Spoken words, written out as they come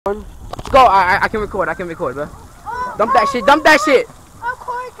go. I can record. I can record, bro. Dump that shit. Dump that shit. I'm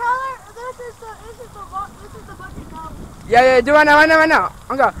Corey Keller. This is the bucket now. Yeah. Do right now.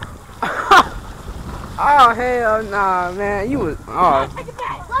 I'm going. Oh hell nah, man. You was. Oh. Let me do it.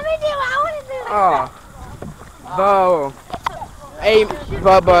 I want to do it. Oh. Bro. Hey, bro.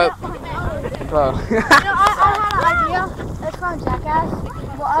 I had an idea. It's called Jackass.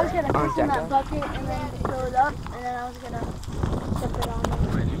 Well, I was gonna piss in that bucket and then fill it up, and then I was gonna tip it on.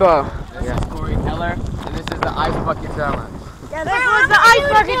 Bro. This is Corey Keller, and this is the ice bucket challenge. Yeah, this was the ice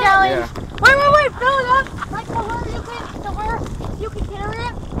bucket challenge. Yeah. Wait, fill it up. Like to where you can carry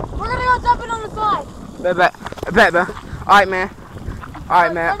it. We're gonna go dump it on the side. Bet, bro. Alright, man.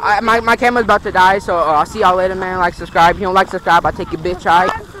 My camera's about to die, so I'll see y'all later, man. Like, subscribe. If you don't like, subscribe. I'll take your bitch,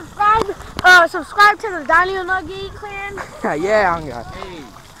 alright? Subscribe to the Dino Nugget clan. Yeah, I'm good. Hey,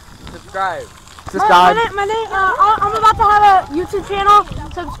 subscribe. Subscribe. My name, I'm about to have a YouTube channel.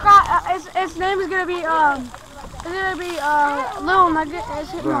 Subscribe. Its name is gonna be Little Nugget.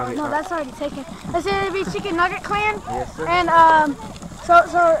 No, that's already taken. It's gonna be Chicken Nugget Clan. Yes, sir. And so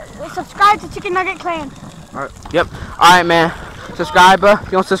subscribe to Chicken Nugget Clan. Alright. Yep. Alright, man. Subscribe, bro. If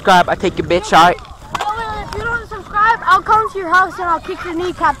you don't subscribe, I take your bitch, alright? If you don't subscribe, I'll come to your house and I'll kick your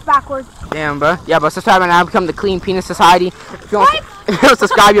kneecaps backwards. Damn, bro. Yeah, but subscribe and I'll become the Clean Penis Society. If you don't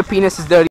subscribe, your penis is dirty.